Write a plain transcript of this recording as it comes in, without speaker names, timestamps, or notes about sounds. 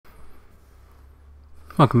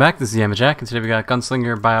Welcome back, this is Yama and today we got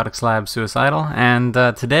Gunslinger, Biotics Lab, Suicidal, and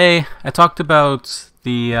today I talked about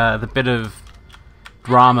the bit of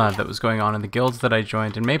drama that was going on in the guilds that I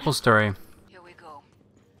joined in MapleStory. Here we go.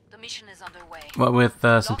 The mission is underway. What with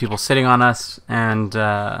some people sitting on us and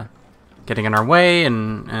getting in our way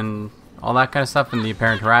and all that kind of stuff, and the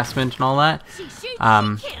apparent harassment and all that.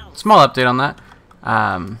 Small update on that.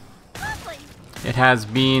 It has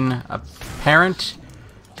been apparent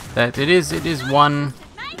that it is one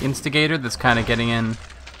instigator that's kind of getting in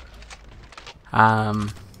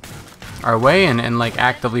our way and like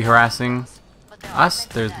actively harassing us.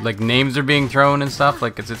 There's like names are being thrown and stuff.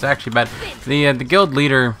 Like it's actually bad. The guild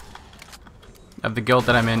leader of the guild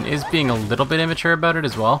that I'm in is being a little bit immature about it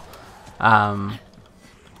as well.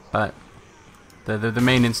 But the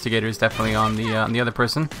main instigator is definitely on the other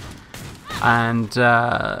person, and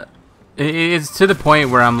it's to the point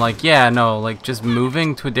where I'm like, yeah, no, like just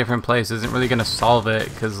moving to a different place isn't really gonna solve it,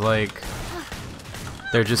 because like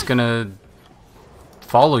they're just gonna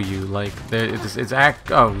follow you. Like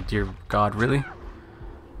oh dear God, really?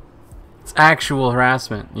 It's actual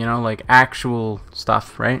harassment, you know, like actual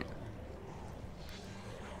stuff, right?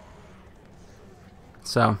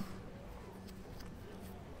 So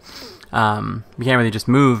we can't really just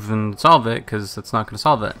move and solve it, because it's not gonna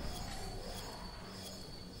solve it.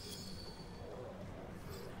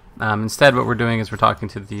 Instead, what we're doing is we're talking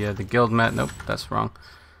to the guild Nope, that's wrong.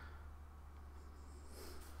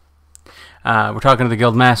 We're talking to the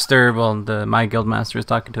guild master. Well, my guild master is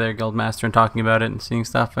talking to their guild master and talking about it and seeing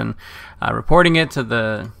stuff and reporting it to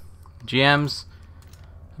the GMs,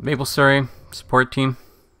 MapleStory support team.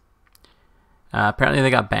 Apparently,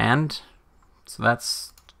 they got banned, so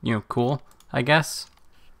that's cool, I guess.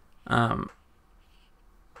 Yeah,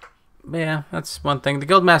 that's one thing. The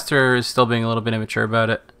guild master is still being a little bit immature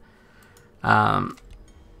about it.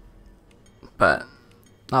 But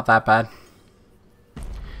not that bad.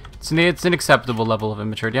 It's an acceptable level of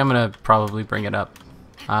immaturity. I'm gonna probably bring it up.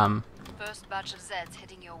 First batch of Zeds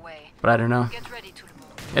heading your way. But I don't know. Get ready to move.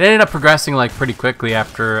 It ended up progressing like pretty quickly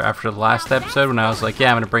after the last episode, when I was like, yeah,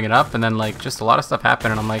 I'm gonna bring it up, and then like just a lot of stuff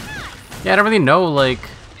happened, and I'm like, yeah, I don't really know like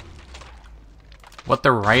what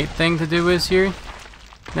the right thing to do is here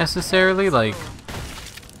necessarily. Like,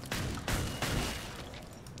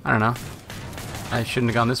 I don't know. I shouldn't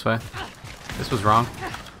have gone this way. This was wrong.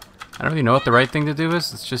 I don't really know what the right thing to do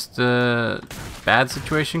is. It's just a bad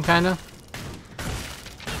situation, kind of.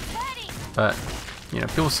 But,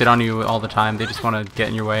 people sit on you all the time. They just want to get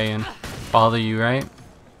in your way and bother you, right?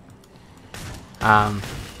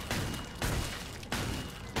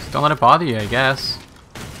 Just don't let it bother you, I guess.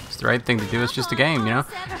 It's the right thing to do. It's just a game,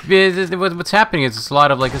 What's happening is it's a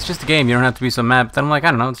lot of like, it's just a game. You don't have to be so mad. But then I'm like,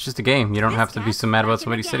 I don't know. It's just a game. You don't have to be so mad about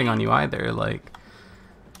somebody sitting on you either. Like,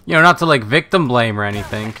 not to like victim blame or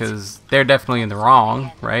anything, because they're definitely in the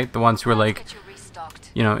wrong, right? The ones who are like,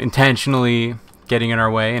 intentionally getting in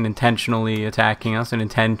our way and intentionally attacking us and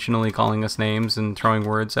intentionally calling us names and throwing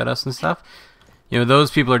words at us and stuff.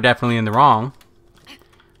 Those people are definitely in the wrong.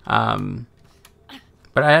 But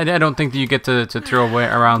I don't think that you get to throw away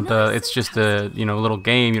around it's just a little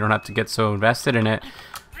game. You don't have to get so invested in it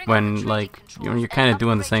when like you're kind of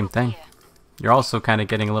doing the same thing. You're also kind of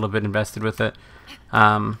getting a little bit invested with it.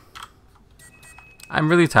 I'm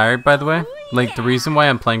really tired, by the way. Like, the reason why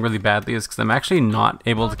I'm playing really badly is because I'm actually not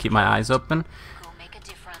able to keep my eyes open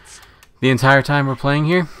the entire time we're playing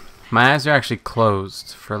here. My eyes are actually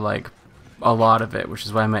closed for like a lot of it, which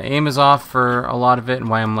is why my aim is off for a lot of it, and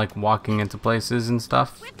why I'm like walking into places and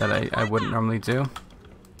stuff that I wouldn't normally do.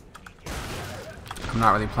 I'm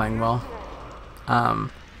not really playing well.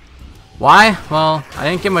 Why? Well, I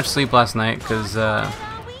didn't get much sleep last night because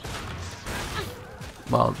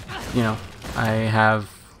well, I have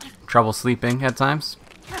trouble sleeping at times.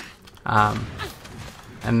 And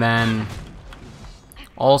then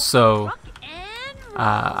also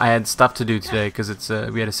I had stuff to do today because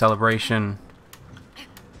we had a celebration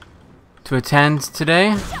to attend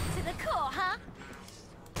today.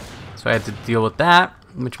 So I had to deal with that,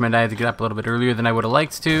 which meant I had to get up a little bit earlier than I would have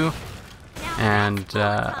liked to. And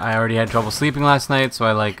I already had trouble sleeping last night, so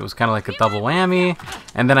it was kind of like a double whammy.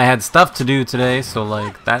 And then I had stuff to do today, so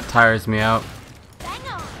like that tires me out.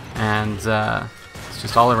 And it's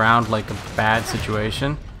just all around like a bad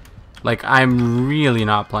situation. Like, I'm really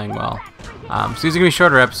not playing well. So these are gonna be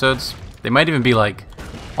shorter episodes. They might even be like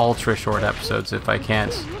ultra short episodes if I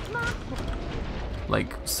can't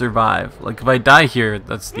like survive. Like, if I die here,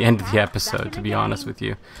 that's the end of the episode, to be honest with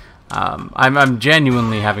you. I'm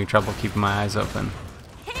genuinely having trouble keeping my eyes open.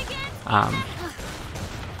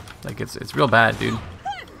 Like, it's real bad, dude.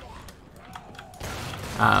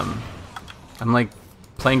 I'm like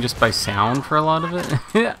playing just by sound for a lot of it.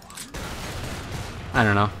 Yeah. I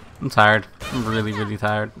don't know. I'm tired. I'm really, really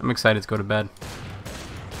tired. I'm excited to go to bed.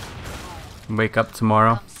 Wake up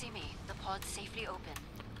tomorrow. Come see me. The pod's safely open.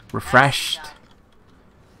 Refreshed.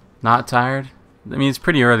 Not tired. I mean, it's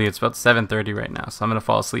pretty early. It's about 7:30 right now, so I'm gonna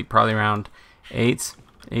fall asleep probably around 8,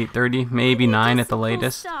 8:30, maybe 9 at the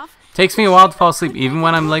latest. Takes me a while to fall asleep, even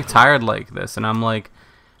when I'm like tired like this, and I'm like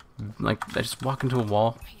I just walk into a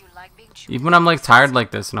wall. You like being chewed? Even when I'm like tired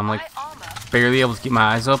like this, and I'm like My armor. barely able to keep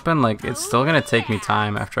my eyes open, like it's still gonna take me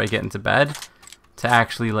time after I get into bed to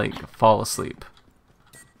actually like fall asleep.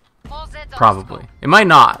 More Zeds on the Probably. scope. It might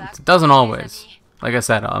not. It doesn't always. Like I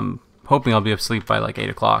said, I'm hoping I'll be asleep by like 8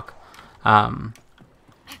 o'clock.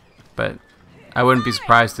 But I wouldn't be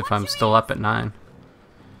surprised if I'm still up at 9.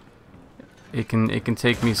 It can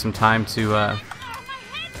take me some time to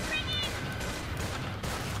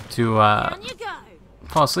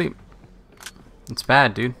fall asleep. It's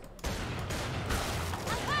bad, dude.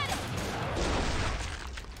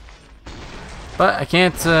 But I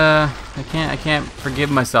can't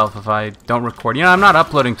forgive myself if I don't record. You know, I'm not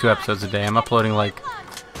uploading 2 episodes a day. I'm uploading like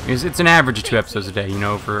it's an average of 2 episodes a day. You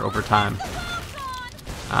know, over time.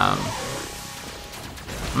 I'm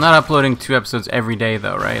not uploading 2 episodes every day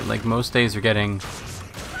though, right? Like most days are getting.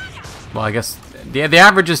 Well, I guess the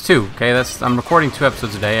average is 2. Okay, I'm recording 2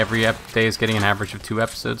 episodes a day. Every day is getting an average of 2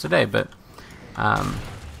 episodes a day, but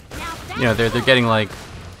you know, they're getting like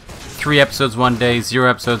 3 episodes one day, 0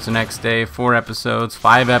 episodes the next day, 4 episodes,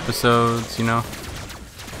 5 episodes, you know.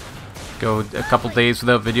 Go a couple days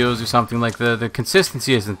without videos or something. Like the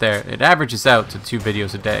consistency isn't there. It averages out to 2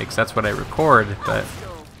 videos a day because that's what I record, but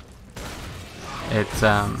it's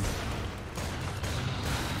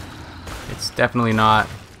definitely not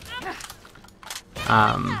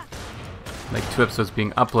like 2 episodes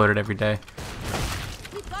being uploaded every day.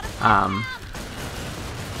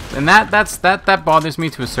 And that bothers me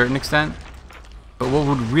to a certain extent. But what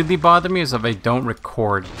would really bother me is if I don't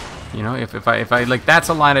record. You know, if I like, that's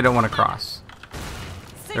a line I don't want to cross.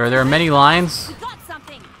 There are many lines,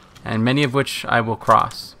 and many of which I will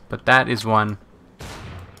cross. But that is one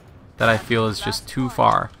that I feel is just too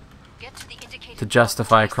far to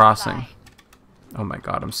justify crossing. Oh my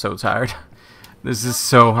god, I'm so tired. This is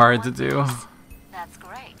so hard to do. That's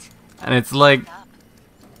great. And it's like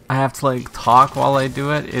I have to like talk while I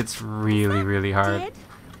do it. It's really, really hard.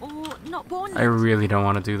 I really don't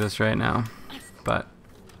want to do this right now, but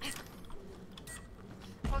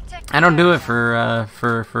I don't do it for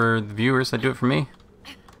the viewers. I do it for me.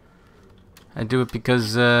 I do it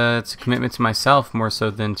because it's a commitment to myself more so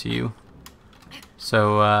than to you.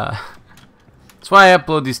 So that's why I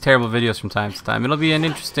upload these terrible videos from time to time. It'll be an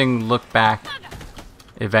interesting look back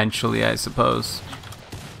eventually, I suppose,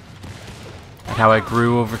 at how I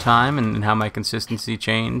grew over time and how my consistency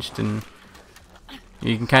changed, and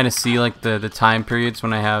you can kind of see like the time periods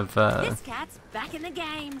when I have This cat's back in the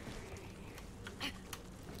game.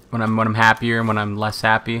 when I'm happier and when I'm less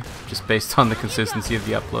happy, just based on the consistency of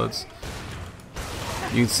the uploads.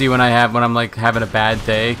 You can see when I'm like having a bad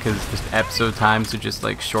day because the episode times are just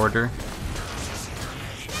like shorter.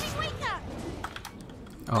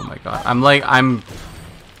 Oh my god, I'm like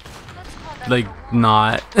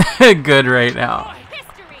not good right now.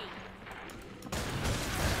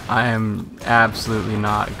 I am absolutely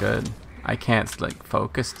not good. I can't like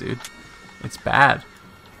focus, dude. It's bad.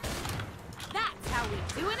 That's how we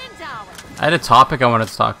do it in Darwin. I had a topic I wanted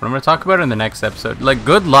to talk about. I'm going to talk about it in the next episode. Like,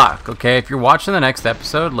 good luck, okay? If you're watching the next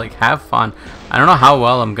episode, like, have fun. I don't know how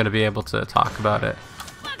well I'm going to be able to talk about it.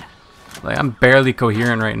 Like, I'm barely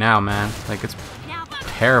coherent right now, man. Like, it's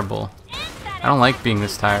terrible. I don't like being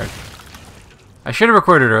this tired. I should have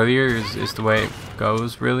recorded earlier, is the way it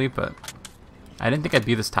goes, really, but I didn't think I'd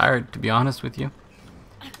be this tired, to be honest with you.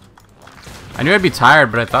 I knew I'd be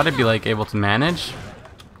tired, but I thought I'd be, like, able to manage.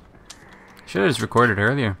 Should have just recorded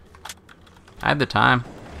earlier. I had the time.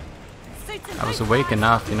 I was awake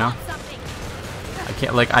enough, you know.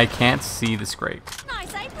 I can't see the scrape.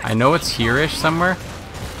 I know it's here-ish somewhere,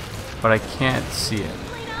 but I can't see it.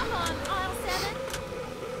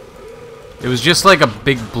 It was just like a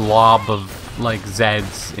big blob of like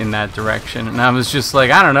Zeds in that direction, and I was just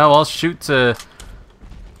like, I don't know, I'll shoot to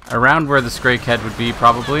around where the Scrake head would be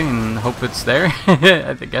probably and hope it's there.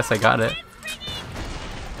 I guess I got it.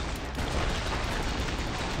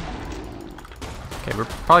 Okay, we're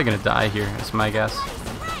probably gonna die here, that's my guess.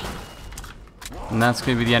 And that's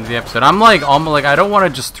gonna be the end of the episode. I'm like almost like I don't want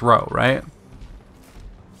to just throw, right?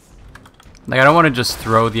 Like I don't want to just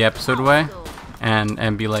throw the episode away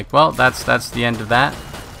and be like, well, that's the end of that.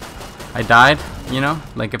 I died, you know?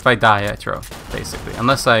 Like if I die, I throw, basically,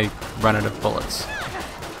 unless I run out of bullets.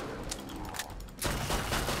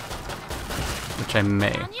 which I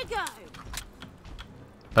may. On you go.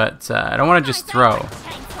 But I don't want to just throw,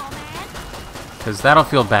 Chainsaw Man. because that'll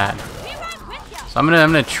feel bad. Be right with ya. So I'm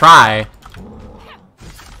gonna try.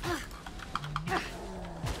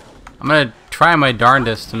 I'm gonna try my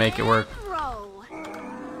darndest to make it work. Roll.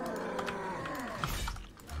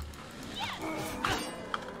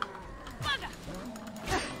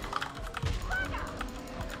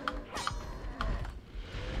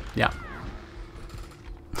 Yeah.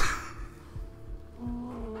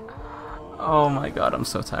 Oh my god, I'm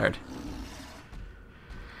so tired.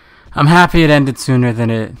 I'm happy it ended sooner than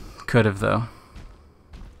it could have, though.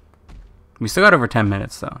 We still got over 10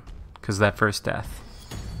 minutes, though, because of that first death.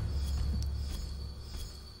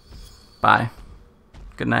 Bye.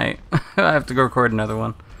 Good night. I have to go record another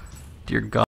one. Dear God.